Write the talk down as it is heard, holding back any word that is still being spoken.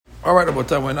All right,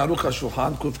 רבותיי, we're in Aruch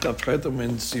HaShulchan, Kuf Kaf Chet,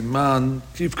 in Siman,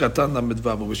 Kif Katan Lamed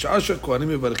Vav. V'sha'ah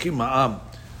she'kohanim mevarchim ha'am.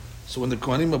 So when the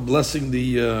Kohanim are blessing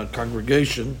the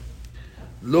congregation,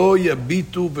 lo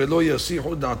yabitu ve'lo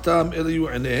yasihu da'atam ela yu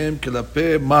einehem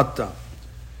kelape mata,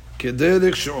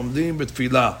 kederech she'omdim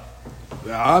betfilah,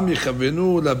 ve'am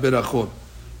yichavenu laberachot.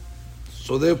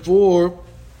 So therefore,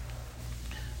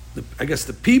 I guess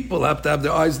the people have to have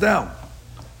their eyes down.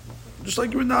 Just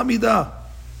like you're in Amidah.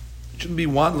 Shouldn't be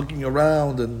looking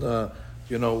around and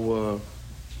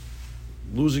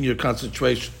losing your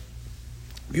concentration.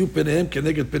 You penehim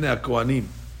keneged penei kohanim,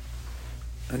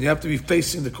 and you have to be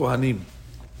facing the kohanim.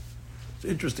 It's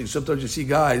interesting. Sometimes you see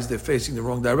guys; they're facing the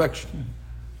wrong direction.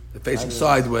 They're facing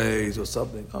sideways or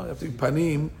something. Oh, you have to be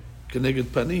panim keneged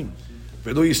panim.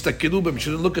 V'lo yistakelu b'hem. You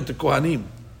shouldn't look at the kohanim.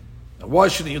 Now, why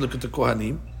shouldn't you look at the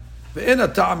kohanim?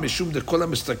 Not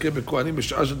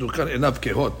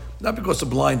because of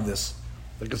blindness,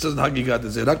 like it says in Hagigah,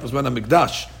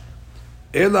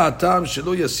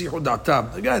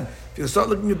 again, if you start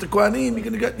looking at the Kohanim, you're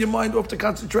going to get your mind off the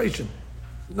concentration.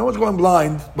 No one's going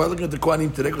blind by looking at the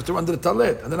Kohanim today because they're under the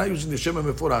talit and they're not using the Shema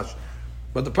Mefurash.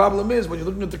 But the problem is when you're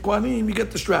looking at the Kohanim, you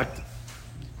get distracted.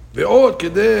 And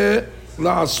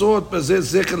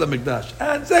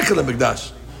Zecher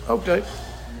LaMikdash. Okay.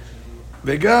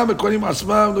 וגם הכהנים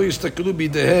עצמם לא יסתכלו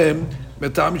בידיהם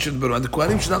מטעמים שנדברו. And the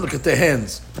Kohanim should not look at their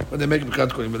hands when they make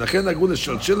ברכת כהנים. ולכן נהגו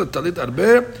לשלשל הטלית הרבה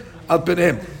על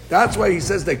פניהם. That's why he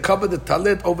says they cover the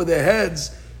talit over their heads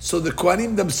so the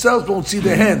Kohanim themselves won't see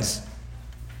their hands.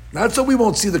 Not so we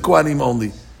won't see the Kohanim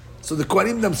only. So the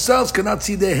Kohanim themselves cannot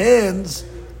see their hands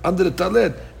under the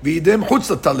talit. וידם חוץ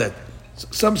לטלית.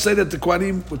 Some say that the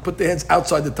Kohanim would put their hands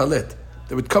outside the talit.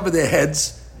 They would cover their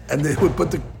heads and they would put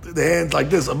their hands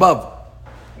like this above.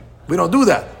 We don't do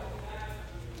that.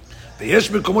 And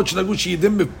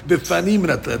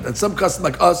some customers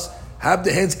like us have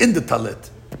their hands in the talit.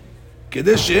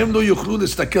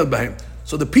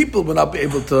 So the people will not be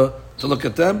able to look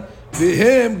at them.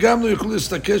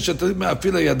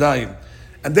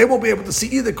 And they won't be able to see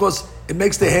either because it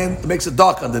makes it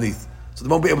dark underneath. So they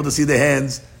won't be able to see their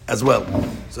hands as well.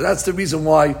 So that's the reason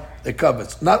why they cover.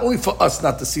 It's not only for us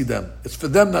not to see them, it's for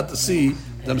them not to see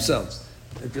themselves.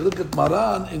 If you look at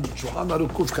Maran in Shulchan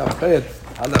Aruch Kuf Kaf Chet,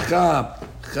 Halakha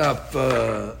Chaf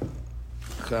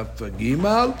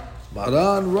Gimal,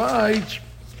 Maran writes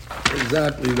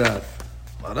exactly that.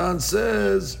 Maran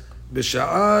says,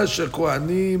 "B'sha'ah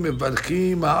shekohanim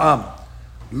mevarchim ha'am,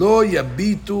 lo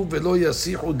yabitu ve'lo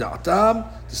yasihu da'atam."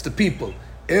 It's the people.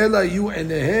 Ela yu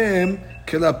einehem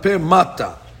kelape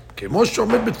mata, kemo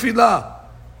she'omed betfilah,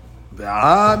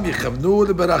 ve'am yichavnu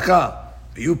leberacha,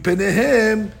 v'yu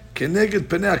penehem כנגד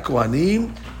פני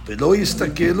הכהנים ולא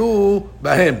יסתכלו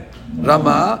בהם.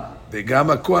 רמה, וגם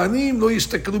הכהנים לא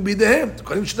יסתכלו בידיהם.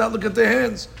 הכהנים should not look at their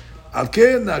hands. על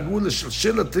כן נהגו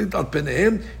לשלשל הטלית על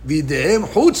פניהם וידיהם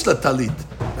חוץ לטלית.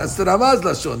 That's the רמז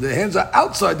לשון. Their hands are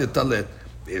outside the טלית.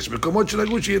 ויש מקומות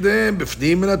שנהגו שידיהם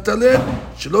בפנים מן הטלית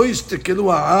שלא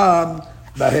יסתכלו העם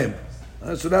בהם.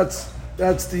 So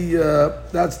that's the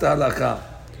halakha.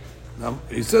 Now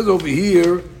he says over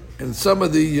here in some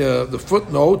of the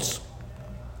footnotes,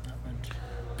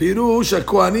 Pirush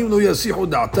HaKohanim lo yasihu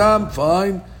da'atam,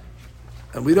 fine.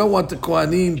 And we don't want the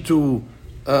Kohanim to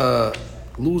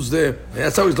lose their...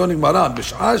 That's how he's learning Maran.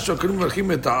 B'sh'ah she'kohanim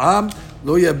mevarchim et ha'am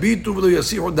lo yabitu v'lo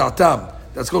yasihu da'atam.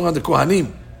 That's going on the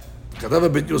Kohanim. כתב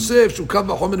בית יוסף שהוא קו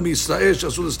בחומר מישראל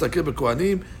שאסור להסתכל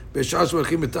בכהנים בשעה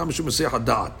שמברכים את העם משום מסייח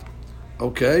הדעת.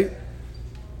 Okay?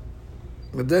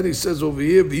 And then he says over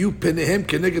here, ויהיו פניהם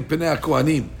כנגד פני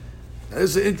הכהנים.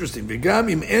 This is interesting. וגם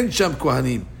אם אין שם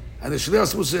כהנים, הנשלח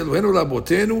עשו אלוהינו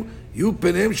לאבותינו, יהיו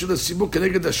פניהם של הציבור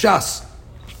כנגד הש"ס.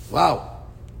 Wow.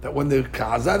 That when the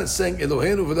Chazan is saying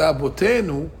אלוהינו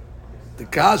ולאבותינו, the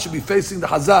Kahal should be facing the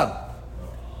Chazan.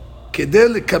 כדי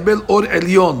לקבל אור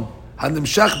עליון,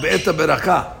 הנמשך בעת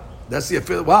הברכה. That's the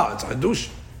affair. Wow, it's a חידוש.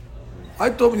 I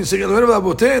thought when you say אלוהינו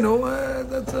ולאבותינו,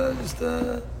 that's just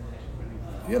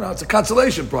it's a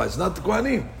consolation prize, not the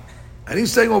Kohanim. And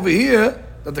he's saying over here,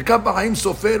 that the Kaf B'Chaim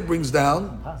Sofer brings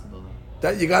down,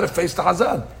 that you got to face the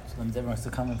Hazan. So that means everyone has to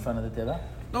come in front of the Teva?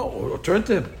 No, or turn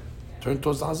to him. Turn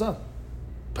towards the Hazan.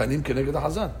 Panim keneged the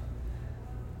Hazan.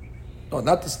 No,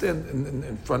 not to stand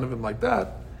in front of him like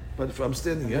that, but if I'm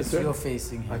standing here, you're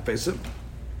facing him. I face him.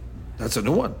 That's a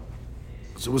new one.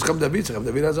 So who's Cham David? Cham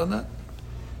David has on that.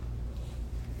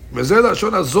 וזה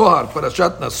לשון הזוהר,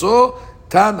 פרשת נשוא,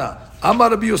 תנא.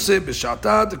 אמר רבי יוסף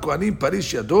בשעתה הכהנים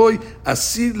פריש ידוי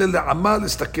אסיר ללעמה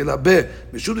להסתכל בה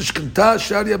משום שכנתה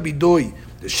שריה בידוי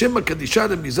לשם הקדישה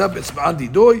רמיזה באצבען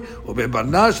דידוי,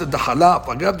 ובברנש לדחלה,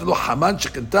 אגב דלא חמן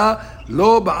שכנתה,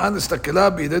 לא בען הסתכלה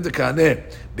בידי דכהנה.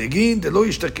 בגין דלא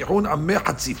ישתכחון עמי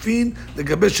חציפין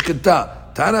לגבי שכנתה.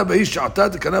 טענה באי שעתה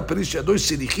דקנה פריש ידוי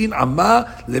סליחין עמה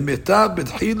למתה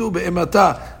בדחילו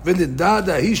באמתה. ולנדע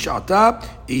דהי שעתה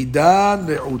עידה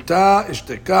נעותה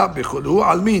אשתקה בכלהו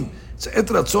עלמין.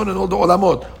 צעת רצון אין עוד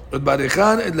העולמות. עוד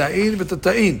בריחן אלאין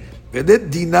ותתאין. ולת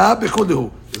דינה בכלהו.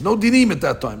 There's no dinim at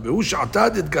that time. והוא שעתה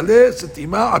תתגלה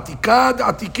סתימה עתיקה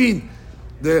דעתיקין.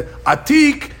 The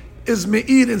עתיק is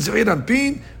מאיר in זעיר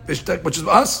אנפין, which is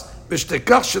us,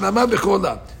 ושתקח שנמה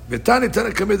בכלה. ותני תנא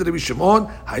קמא דרבי שמעון,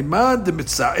 היימן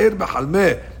דמצער בחלמה.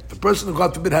 If a person who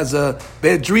God forbid has a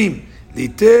bad dream,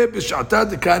 ליטה בשעתה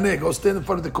דכהנה, go stand in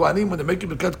front of the כהנים when they make you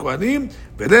ברכת כהנים,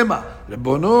 ולמה?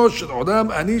 ריבונו של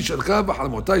עולם אני שלך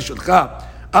בחלמותיי שלך.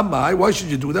 Amai, why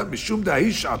should you do that? משום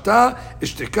דהי שעתה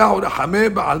אשתקה ורחמה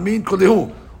בעלמין כלהו.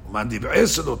 ומן דבעי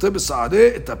סלוטה בסעדה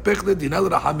התהפך לדינה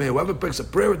לרחמה. Whoever breaks a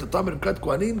prayer at the time of ברכת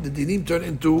כהנים, the dinim turn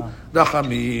into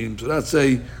רחמים. So that's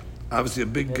obviously a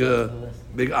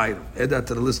big item. Add that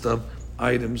to the list of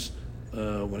items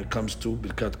when it comes to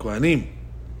ברכת כהנים.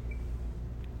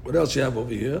 What else you have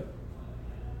over here?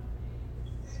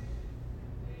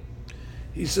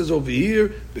 He says over here,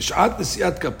 בשעת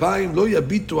נשיאת כפיים לא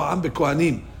יביטו העם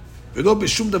בכהנים, ולא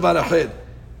בשום דבר אחר,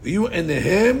 ויהיו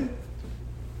עיניהם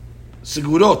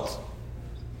סגורות,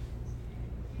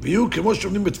 ויהיו כמו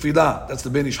שאומרים בתפילה, that's the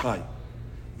בן איש חי.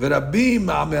 ורבים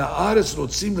מעמי הארץ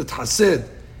רוצים להתחסד,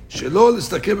 שלא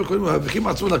להסתכל בכהנים, ומביכים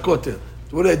עצמו לכותל.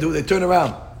 So what do? They turn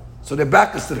around. So their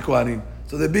back is to the Kohanim.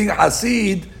 So they're being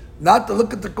hasid, not to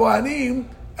look at the Kohanim,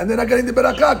 and they're not getting the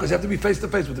barakah, because you have to be face to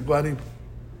face with the Kohanim.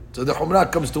 So the חומרה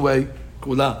comes to way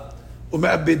כולה.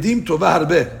 ומאבדים טובה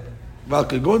הרבה. ועל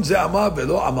כגון זה אמר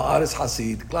ולא עם הארץ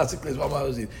חסיד. Classically is what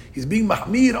I'm saying. He's being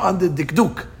מחמיר on the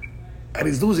דקדוק. And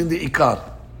he's losing the עיקר.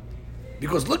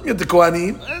 Because looking at the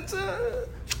Kohanim, it's a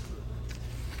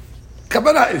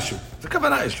כוונה issue. It's a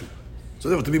כוונה issue. So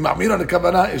therefore, to be מחמיר on the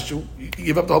כוונה issue, you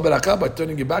give up the whole barakah by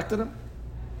turning your back to them?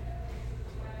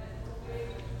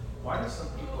 Why do some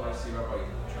people I see Rabbi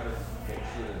try to make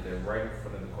sure that they're right in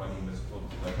front of the Kohanim as close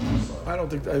to like the side? I don't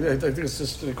think, I think it's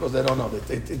just because they don't know.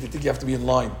 They think you have to be in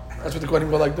line. That's what the Kohanim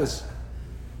go like this.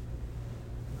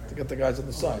 They got the guys on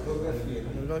the side.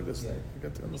 They go like this. They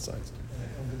got them on the sides.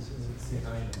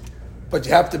 But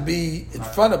you have to be in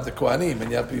front of the Kohanim and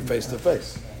you have to be face to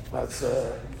face. That's,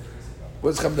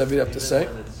 what does Cham David have to say?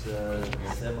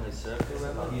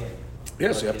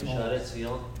 Yes, you have to.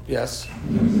 Yes.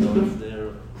 So if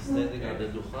they're standing on the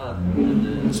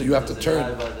Dukhan, so you have to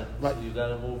turn. Right. So you got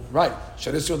to move. Right.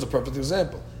 Sharet Sion is a perfect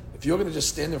example. If you're going to just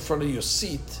stand in front of your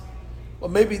seat, well,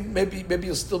 maybe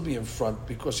you'll still be in front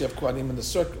because you have Kohanim in the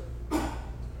circle.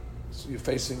 So you're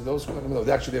facing those Kohanim.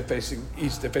 No, actually, they're facing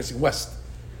east. They're facing west.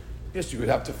 Yes, you would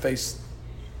have to face.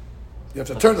 You have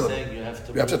to turn a little.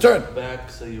 You have to, turn back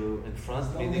so you're in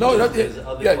front. No,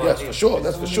 yes, for sure.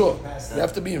 That's for sure. You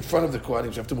have to be in front of the Kohanim.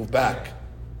 You have to move back.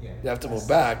 You have to move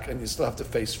back, and you still have to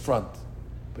face front.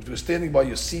 But if you're standing by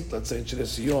your seat, let's say in Sharet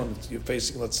Sion, you're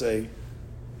facing, let's say,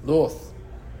 north.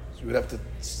 So you would have to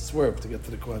swerve to get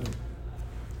to the Kohanim.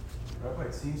 Rabbi,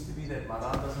 it seems to be that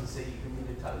Maran doesn't say you can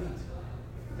need a talit.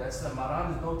 That's the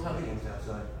Maran is no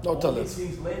talit. No talit. It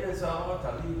seems later it's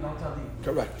talit, no talit.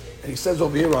 Correct. And he says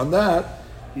over here on that,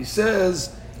 he says,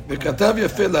 וכתב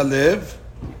יפה ללב,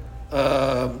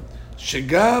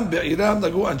 שגם בעירם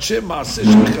נגעו אנשי מעשה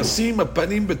שנכנסים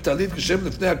הפנים בטלית כשהם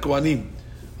לפני הכהנים.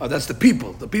 That's the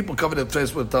people. The people cover their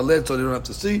face with טלית, so they don't have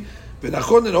to see.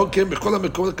 ונכון לנהוג כן בכל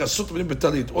המקומות כסות פנים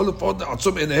בטלית, או לפחות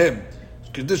לעצום עיניהם,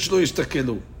 כדי שלא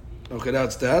יסתכלו. Okay,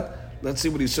 that's that. Let's see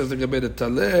what he says לגבי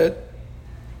הטלית.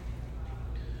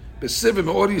 בסבב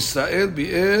מאור ישראל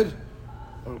ביאר,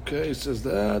 okay, he says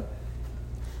that.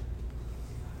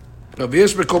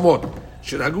 ויש מקומות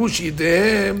שנהגו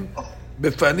שידיהם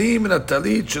בפנים מן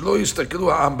הטלית שלא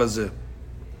יסתכלו העם בזה.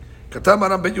 כתב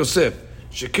מרן בן יוסף,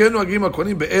 שכן נוהגים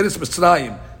הכהנים בארץ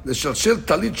מצרים, לשלשל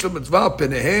טלית של מצווה על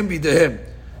פניהם וידיהם.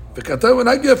 וכתב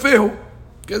מנהג יפה הוא,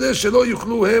 כדי שלא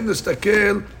יוכלו הם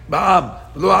להסתכל בעם,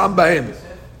 ולא העם בהם.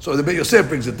 So the Ben Yosef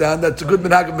brings it down, that's a good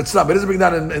מנהג of מצרים, but it doesn't bring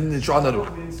down in Shulchan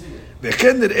Aruch.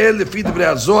 וכן נראה לפי דברי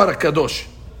הזוהר הקדוש,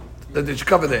 that they should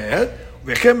cover their head,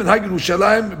 וכן מנהג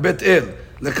ירושלים בית אל,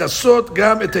 לכסות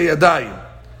גם את הידיים.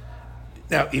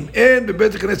 Now, אם אין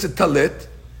בבית הכנסת טלית,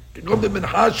 כגון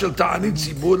במנחה של תענית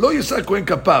ציבור, לא יישא כהן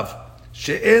כפיו,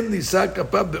 שאין נישא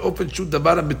כפיו באופן שהוא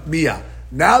דבר המטמיע.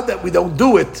 Now that we don't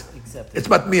do it, it's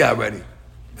matmiya already.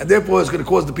 And therefore it's going to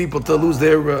cause the people to lose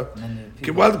their...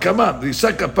 well, come on,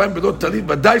 נישא כפיים בלא טלית,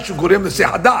 ודאי שהוא גורם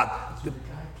לסיח הדעת.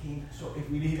 So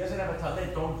if he doesn't have a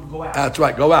talit, don't go That's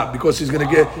right, go out, because he's going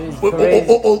to get... parades.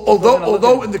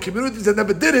 Although in the communities that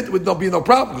never did it would not be no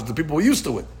problem, because the people were used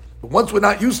to it. But once we're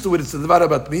not used to it, it's the Devar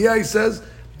Batmiya, he says,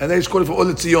 and they just call it for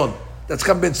Olet Zion. That's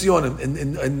Cham Ben Zion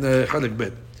in Chalek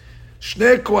Bet.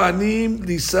 Shnei Kohanim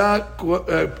Lisa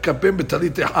Kapem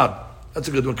B'Talit Echad. That's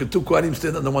a good one, because two Kohanim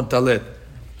stand on the one talet.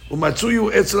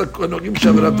 Umatsuyu Etzel Konogim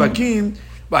Shav Ravakin.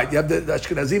 Right, you have the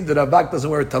Ashkenazim, the Ravak doesn't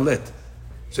wear a talet.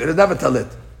 So he doesn't have a talet.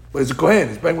 But he's a Kohen,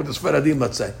 he's praying with the Sfaradim,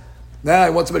 let's say. Now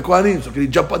he wants to be Kohanim, so can he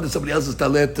jump under somebody else's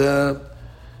talet? So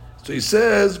he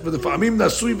says, "V'defa'amim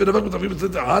nasui v'davak v'tavim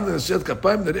v'tavim v'nasiyat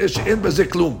kapayim nireh she'en b'zeh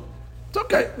klum." It's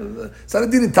okay. It's not a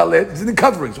din in talet, it's a din in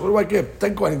covering. So what do I give?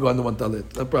 10 Kohanim go under one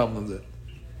talet. No problem with that.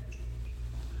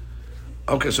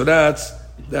 Okay, so that's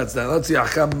that. Let's see,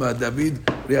 Acham David,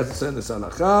 what he has to say in this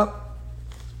halacha.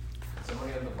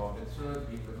 Somebody on the bar mitzvah,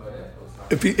 be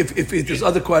If there's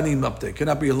other Kohanim up there,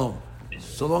 cannot be alone.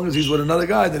 So long as he's with another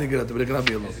guy, then he can, but he cannot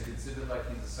be alone. Is it considered like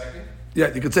he's the second?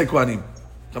 Yeah, you could say Kohanim.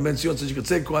 Chamen Sion says you could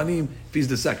say Kohanim if he's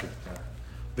the second.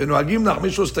 ונוהגים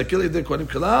להחמיש לו סתכל ידי כהנים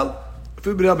כלל,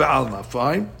 אפילו בריאה בעלמא,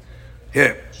 fine.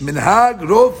 Here, מנהג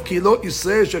רוב קהילות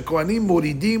ישראל שהכהנים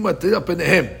מורידים את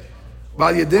פניהם,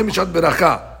 ועל ידיהם בשעת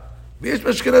ברכה. ויש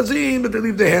אשכנזים, but they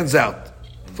leave their hands out.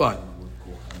 Fine.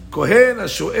 כהן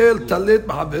השואל טלית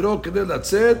בחברו כדי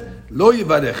לצאת, לא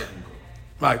יברך.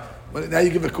 Right. Now you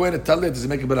give a Kohen a talit, does he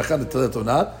make a beracha on the talit or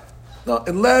not? No,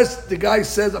 unless the guy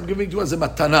says, I'm giving it to you as a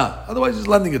matana. Otherwise, he's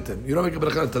lending it to him. You don't make a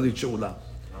beracha on the talit she'ula.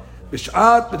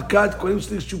 B'sh'at b'rkat kohanim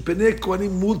tzarich shu penei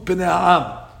kohanim mul penei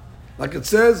ha'am. Like it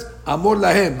says, amor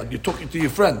lahem, like you're talking to your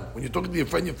friend. When you're talking to your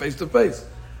friend, you're face to face.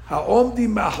 Ha'omdi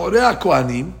ma'achorei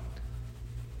ha'kohanim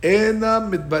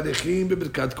enam mitbarechim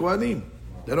b'birkat kohanim.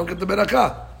 They don't get the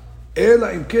beracha.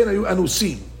 Ela im ken hayu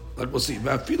anusim. רק מוסיף,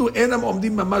 ואפילו אינם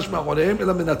עומדים ממש מאחוריהם,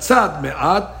 אלא מן הצד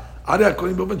מעט, ערי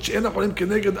הכהנים, באופן שאין הכהנים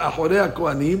כנגד אחורי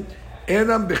הכהנים,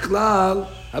 אינם בכלל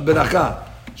הברכה.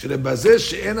 שבזה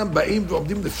שאינם באים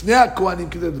ועומדים לפני הכהנים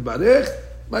כדי לברך,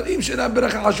 מראים שאינם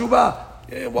ברכה חשובה.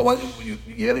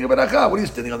 יהיה לי ברכה, what are you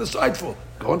standing on the side for?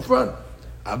 Go in front.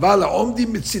 אבל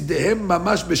העומדים מצידיהם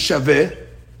ממש בשווה,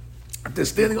 they're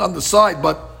standing on the side,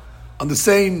 but on the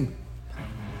same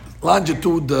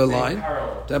longitude line,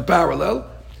 they're parallel,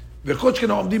 וכל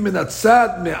שכן עומדים מן הצד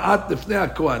מעט לפני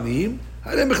הכהנים,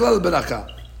 הרי בכלל ברכה.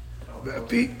 You're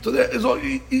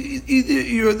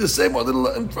the same or a little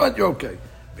in front, you're okay.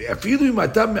 ואפילו אם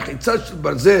הייתה מחיצה של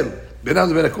ברזל בינם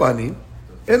לבין הכהנים,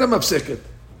 אינה מפסקת.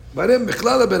 והרי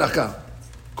בכלל ברכה.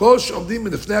 כל שעומדים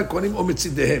לפני הכהנים או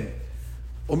מצידיהם.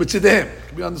 או מצידיהם,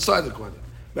 be on the side of the הכהנים.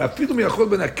 ואפילו מי יכול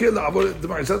בנקל לעבור את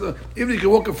המחיצה, if you can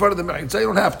walk in front of the מחיצה, you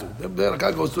don't have to.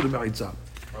 ברכה goes to the מחיצה.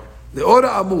 לאור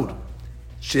האמור,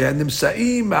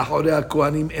 שהנמצאים מאחורי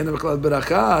הכהנים אין בכלל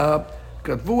ברכה,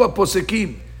 כתבו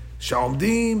הפוסקים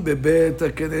שעומדים בבית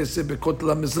הכנסת בכותל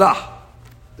המזרח.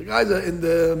 The guys are in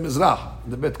the מזרח,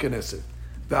 in the בית כנסת.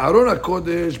 וארון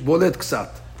הקודש בולט קצת.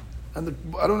 And the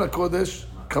ארון הקודש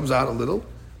comes out a little.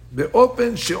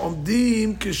 באופן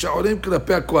שעומדים כשעולים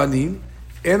כלפי הכהנים,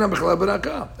 אין בכלל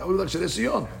ברכה. That would be like שרי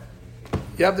ציון.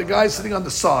 You have the guys sitting on the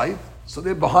side, so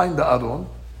they're behind the ארון.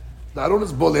 The Aron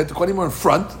is bolet, the Kohanim are in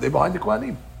front, they're behind the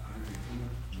Kohanim.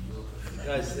 The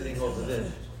guy sitting over there,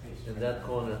 in that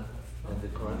corner, and the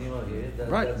Kohanim are here.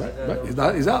 Right.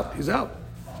 He's out.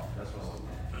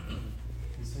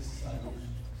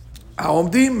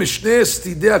 העומדים משני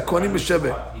סטידי הכהנים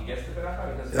בשווה.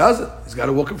 He doesn't. He's got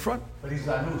to walk in front. But he's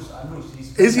Anus.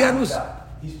 Is he Anus?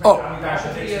 Oh.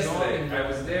 Yesterday, I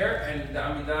was there, and the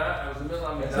Amidah, I was in the middle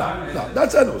of Amidah. No,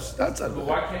 that's Anus. That's But Anus.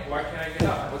 why can't I get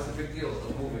up? What's the big deal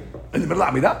of moving? In the middle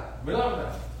of Amidah? Middle of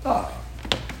Amidah. No.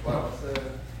 Well, what's the...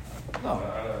 No.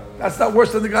 That's not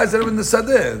worse than the guys that are in the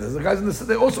Sadeh. The guys in the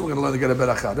Sadeh also are going to learn to get a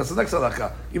beracha. That's the next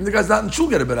halacha. Even the guys not in shul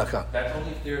get a beracha. That's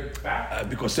only if they're back.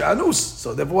 Because they're Anus.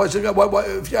 So therefore, why,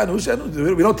 if you're Anus, you're Anus.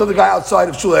 We don't tell the guy outside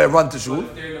of shul, run to shul. But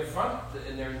if they're in the front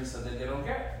and they're in the Sunday, they don't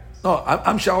get. No,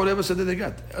 I'm sure whatever said that they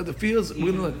got. The fields,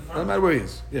 we're gonna learn. Doesn't matter where he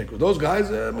is. Yeah, those guys,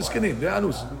 miskinim, they're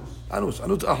Anus. I'm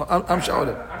sure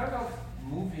whatever. I don't know if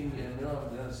moving in the middle of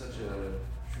Amidah is such a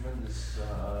tremendous...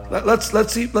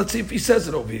 Let's see if he says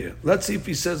it over here. Let's see if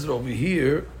he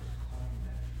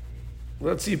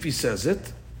says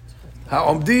it.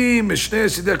 העומדים משני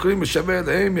צידי הכהנים משווה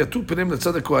להם יטו פניהם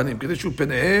לצד הכהנים כדי שהוא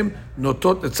פניהם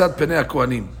נוטות לצד פני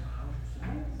הכהנים.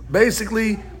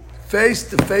 Basically, face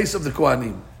the face of the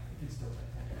כהנים.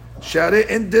 שהרי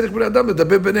אין דרך בני אדם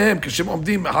לדבר ביניהם כשהם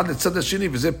עומדים אחד לצד השני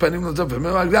וזה פנים לצד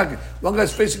one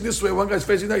guy's facing this way, one guy's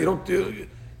facing that, you don't,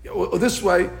 or this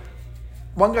way,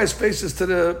 one guy's faces to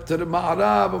the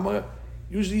ma'arab,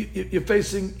 usually you're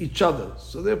facing each other,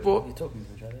 so therefore You're talking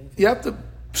to each other. you have to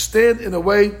stand in a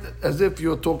way as if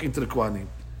you're talking to the Kohanim.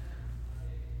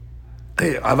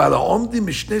 אבל העומדים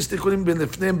משני שתי כהנים בין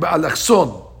לפניהם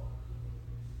באלכסון.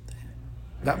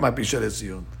 That might be שרי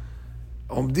ציון.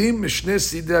 עומדים משני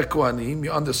צידי הכהנים,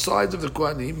 you're on the sides of the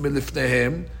כהנים,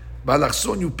 מלפניהם,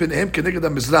 באלכסון יהיו פניהם כנגד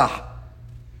המזרח.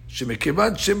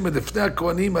 שמכיוון שהם מלפני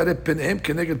הכהנים, הרי פניהם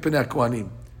כנגד פני הכהנים.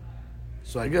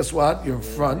 So I guess what? You're in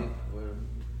front.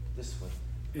 This way.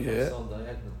 Yeah. It's on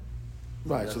diagonal.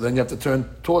 Right, so then you have to turn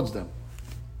towards them.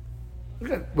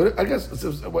 Okay, but I guess it's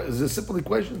a simple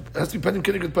equation. It has to be panim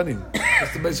keneged panim.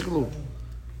 That's the basic rule.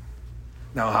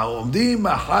 Now, העומדים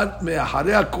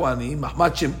מאחורי הכהנים,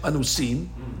 מחמת שהם אנוסים,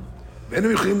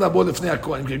 ואינם יכולים לעבור לפני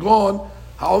הכהנים, כגון,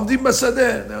 העומדים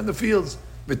בשדה, they're in the fields,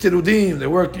 ותירודים, they're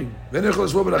working, ואינם יכולים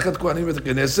לעבור ברכת כהנים בבית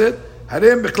הכנסת,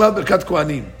 הרי הם בכלל ברכת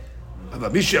כהנים. אבל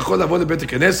מי שיכול לעבור לבית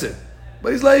הכנסת, but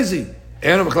he's lazy,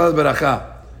 אין לו בכלל ברכה.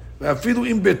 ואפילו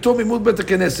אם ביתו ממול בית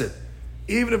הכנסת,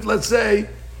 even if, let's say,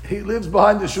 he lives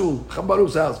behind the shul, Chacham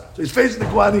Baruch's house, so he's facing the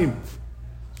Kohanim.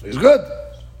 So he's good.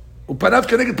 ופניו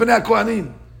כנגד פני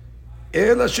הכהנים.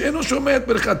 אלא שאינו שומע את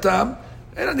ברכתם,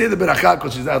 אין אני את הברכה,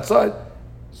 because he's outside,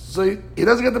 so he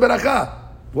doesn't get the ברכה.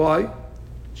 Why?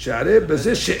 שהרי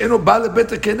בזה שאינו בא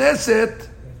לבית הכנסת,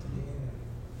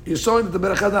 you're showing that the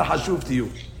ברכה is not חשוב to you.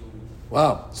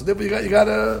 Wow. So therefore you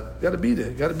gotta be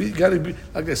there. You gotta be,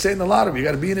 like they say in the lottery, you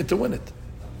gotta be in it to win it.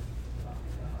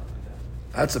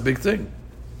 That's a big thing.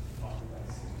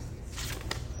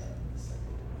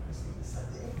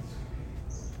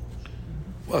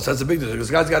 Well, so that's a big deal. Because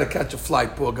the guy's got to catch a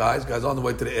flight, poor guy. This guy's on the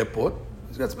way to the airport.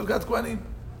 He's got Kohanim.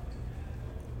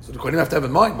 So the Kohanim have to have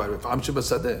in mind, by the way, if I'm Shiba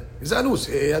Sadeh. He's Anus.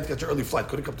 He had to catch an early flight.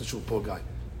 Couldn't come to shul, poor guy.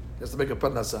 He has to make a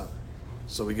parnasah.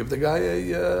 So we give the guy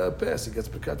a pass. He gets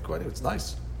Birkat Kohanim. It's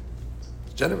nice.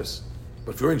 It's generous.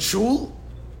 But if you're in shul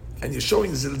and you're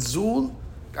showing zilzul,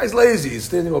 guy's lazy. He's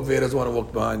standing over there, doesn't want to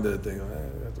walk behind the thing.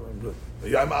 I'm good.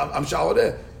 I'm shower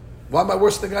there. Why am I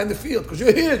worse than the guy in the field? Because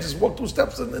you're here. Just walk 2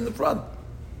 steps in the front.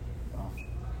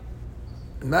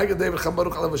 In Magad David Chacham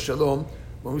Baruch Alav Shalom,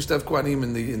 when we used to have Kohanim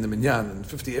in the Minyan, in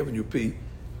 50 Avenue P,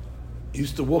 he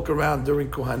used to walk around during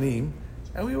Kohanim,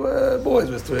 and we were boys.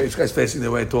 Each guy's facing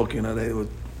their way, talking, and he would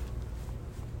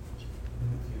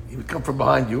come from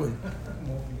behind you and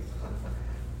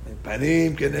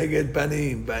panim keneged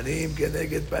panim, panim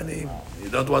keneged panim. You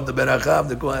don't want the beracha of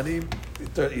the Kohanim. He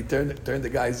turned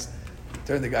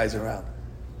the guys around,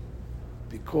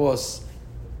 because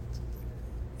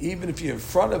even if you're in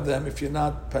front of them, if you're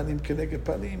not panim keneged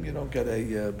panim, you don't get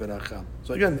a beracha.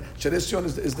 So again, Sheres Sion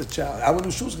is the challenge. Our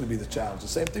new shul is going to be the challenge. The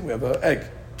same thing. We have an egg.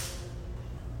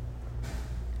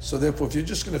 So therefore, if you're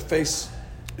just going to face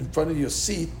in front of your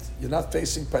seat, you're not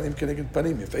facing panim keneged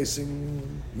panim. You're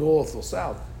facing north or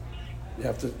south. You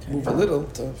have to move a little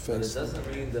to face. But it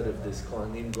doesn't mean that if there's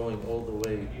Kohanim going all the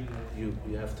way, you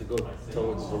have to go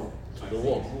towards the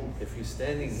wall. If you're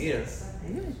standing here,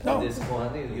 and there's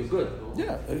Kohanim, you're good.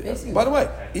 Yeah. By the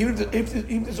way, even if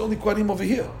there's only Kohanim over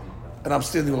here, and I'm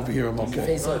standing over here, I'm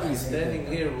okay. No, if you're standing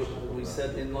here, we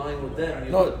said in line with them.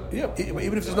 You're No, good. yeah.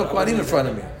 Even if there's no Kohanim in front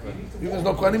of me, even if there's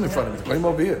no Kohanim in front of me, the Kohanim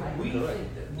over here.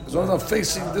 As long as I'm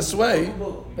facing this way,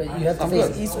 But you have to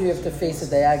face east, or you have to face a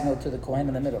diagonal to the Kohen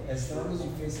in the middle. As long as you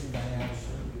face the diagonal.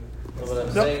 No, but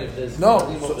I'm No, saying if there's no,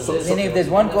 Kohanim over so- there, Meaning if there's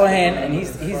one Kohen and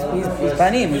he's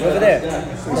panim, he's over there.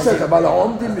 he says, אבל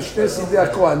העומדים משני צידי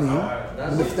הכהנים,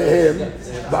 ולפניהם,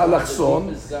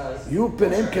 באלכסון, יהיו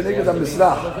פניהם כנגד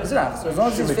המזרח. So as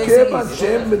long as he's facing מכיוון east.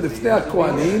 שהם מלפני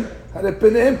הכהנים, הרי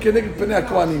פניהם כנגד פני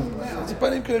הכהנים. זה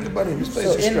פנים כנגד פנים. He's So,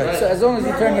 facing straight. so as long as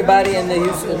you turn your body in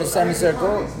the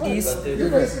semicircle, east, you're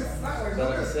good. is that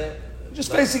what I'm saying?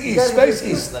 Just facing east, face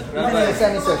east. Like Even in the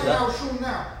semicircle.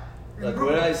 like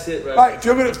where I sit, right? Right, if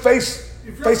you're going to face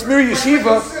Mir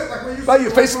Yeshiva, right,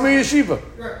 you're facing Mir Yeshiva.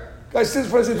 Guy sits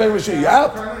facing Mir Yeshiva. You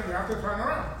out? You have to turn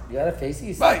around. You gotta face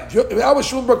east. Right. If I was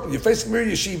shul in Brooklyn, you're facing Mir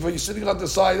Yeshiva, you're sitting on the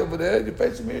side over there, you're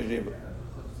facing Mir Yeshiva.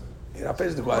 You're not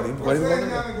facing the Kohanim. What's Kohanim that going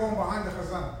guy going behind the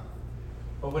Chazan?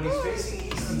 But when he's facing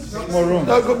east, he's facing More room.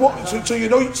 No, good morning. So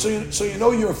you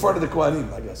know you're in front of the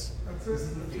Kohanim, I guess. That's it.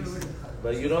 It's really-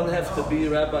 But you don't have to be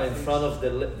Rabbi in front of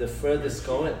the furthest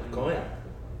Kohen.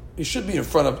 You should be in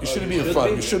front of. You shouldn't be in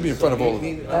front. You should be in front of all of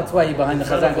them. That's why you're behind the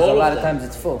Chazan, because a lot of times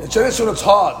it's full. In Jerusalem, it's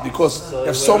hard because you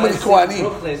have so when many I sit in Kohanim.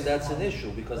 Brooklyn, that's an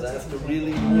issue because I have to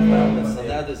really move out. And so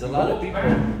now there's a lot of people.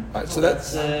 Right, so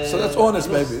that's honest,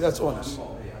 maybe. That's honest.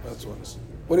 That's honest.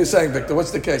 What are you saying, Victor?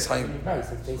 What's the case, Chaim? No, he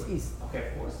said face east. Okay,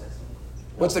 of course.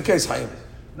 What's the case, Chaim?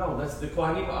 No, that's the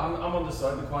Kohanim. I'm on the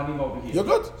side, the Kohanim over here. You're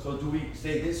good. So do we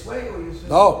stay this way or you?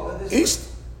 No, this way? east.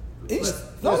 East.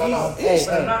 No, Hey, east.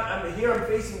 But I'm here. I'm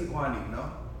facing the Kohanim. No.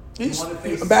 East. You wanna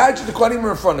face- Imagine the Kohanim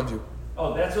are in front of you.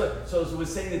 Oh, that's what. So we're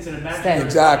saying it's an imaginary. Stand.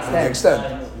 Exactly, Stand.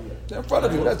 extend. In front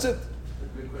of you, that's it. The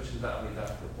big question is not Amidah,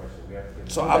 the question. We have to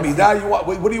get So Amidah, you want?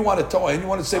 What do you want to tell? And you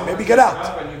want to say maybe get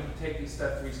out And you take a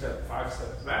step, 3 steps, 5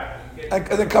 steps back, and,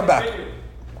 and then come back.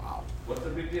 Wow. What's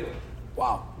the big deal?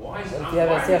 Wow. Why is If why you have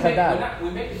a we Seif make, Hadar. we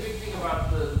make a big thing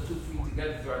about the 2 feet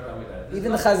together throughout Amidah.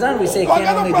 Even the Chazan, we say Oh, I can't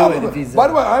got only no do it problem. if he's. By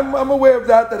the way, I'm aware of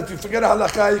that if you forget a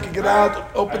halakha, you can get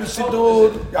out, open the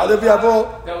siddur, ya'alev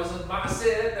yavo. That was a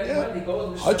maaseh that Yeah. when he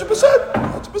goes.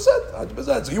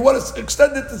 100%. So you want to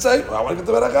extend it to say, I want to get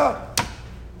the barakah.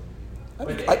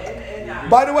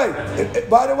 By the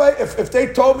way, if they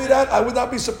told me that, I would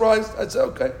not be surprised. I'd say,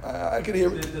 okay, I can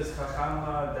hear it. Does Chacham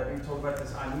that we talk about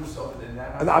this anus over in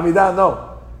that? And the Amidah,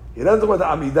 no. He doesn't talk about the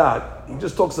Amidah. He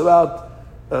just talks about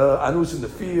anus in the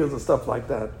fields and stuff like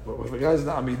that. But with the guys in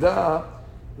the Amidah,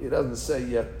 he doesn't say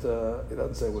yet. He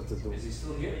doesn't say what to do. Is he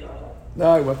still here?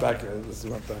 No, he went back. He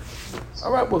went back.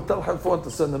 All right, we'll tell Hanfon to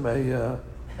send him a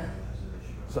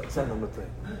thing.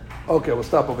 Okay, we'll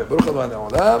stop over here. Baruch Adonai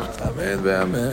Olam. Amen.